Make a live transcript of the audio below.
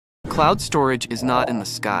Cloud storage is not in the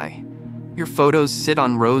sky. Your photos sit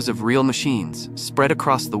on rows of real machines, spread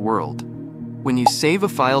across the world. When you save a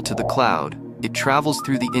file to the cloud, it travels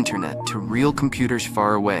through the internet to real computers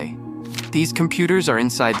far away. These computers are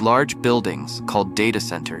inside large buildings called data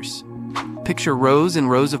centers. Picture rows and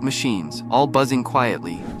rows of machines, all buzzing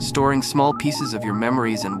quietly, storing small pieces of your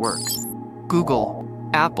memories and work. Google,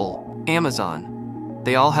 Apple, Amazon,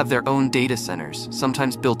 they all have their own data centers,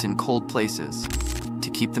 sometimes built in cold places, to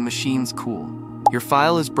keep the machines cool. Your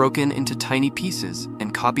file is broken into tiny pieces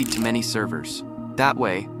and copied to many servers. That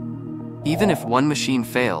way, even if one machine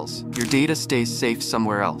fails, your data stays safe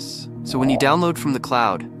somewhere else. So when you download from the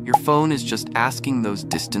cloud, your phone is just asking those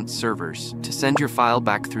distant servers to send your file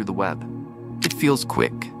back through the web. It feels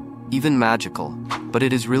quick, even magical, but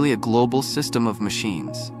it is really a global system of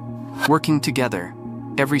machines, working together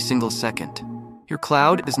every single second. Your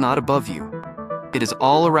cloud is not above you. It is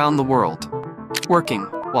all around the world, working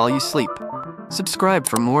while you sleep. Subscribe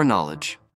for more knowledge.